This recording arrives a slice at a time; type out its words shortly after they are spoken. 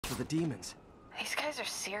for the demons. These guys are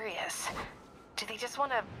serious. Do they just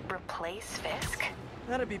want to replace Fisk?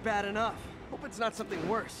 That'd be bad enough. Hope it's not something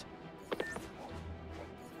worse.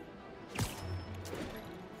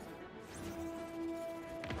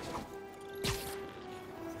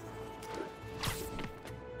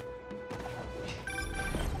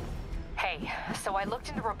 Hey, so I looked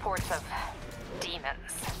into reports of demons.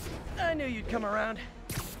 I knew you'd come around.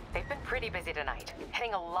 They've been pretty busy tonight,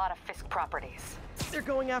 hitting a lot of Fisk properties. They're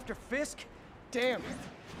going after Fisk? Damn.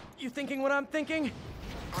 You thinking what I'm thinking?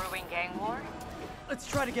 Brewing gang war? Let's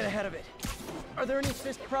try to get ahead of it. Are there any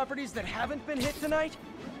Fisk properties that haven't been hit tonight?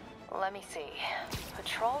 Let me see.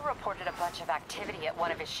 Patrol reported a bunch of activity at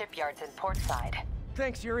one of his shipyards in Portside.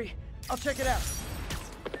 Thanks, Yuri. I'll check it out.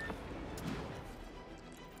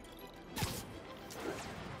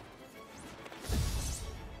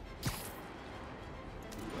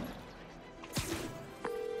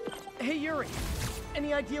 Hey, Yuri.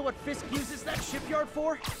 Any idea what Fisk uses that shipyard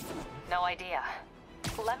for? No idea.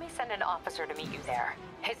 Let me send an officer to meet you there.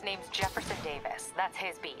 His name's Jefferson Davis. That's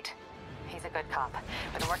his beat. He's a good cop.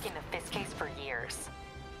 Been working the Fisk case for years.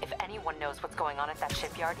 If anyone knows what's going on at that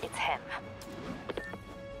shipyard, it's him.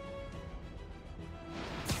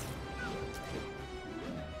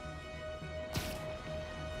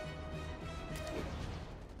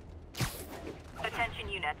 Attention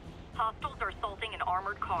units. Hostiles are assaulting an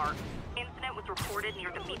armored car. Incident was reported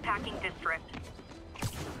near the meatpacking district.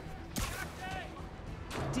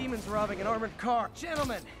 Demons robbing an armored car.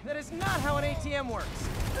 Gentlemen, that is not how an ATM works.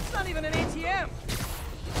 That's not even an ATM.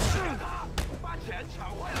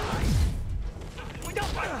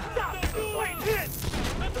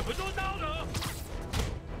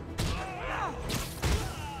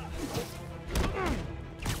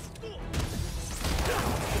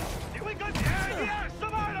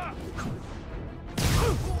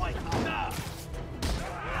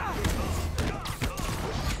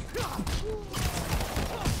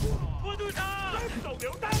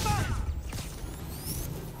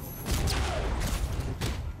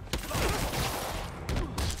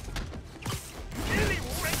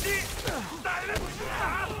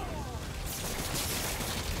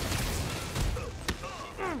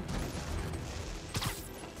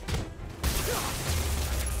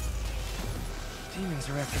 Demons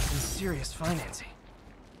are after some serious financing.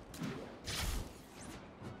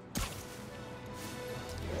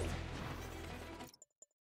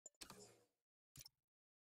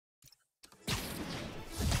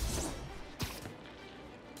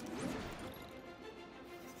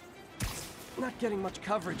 Not getting much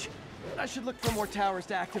coverage. I should look for more towers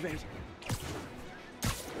to activate.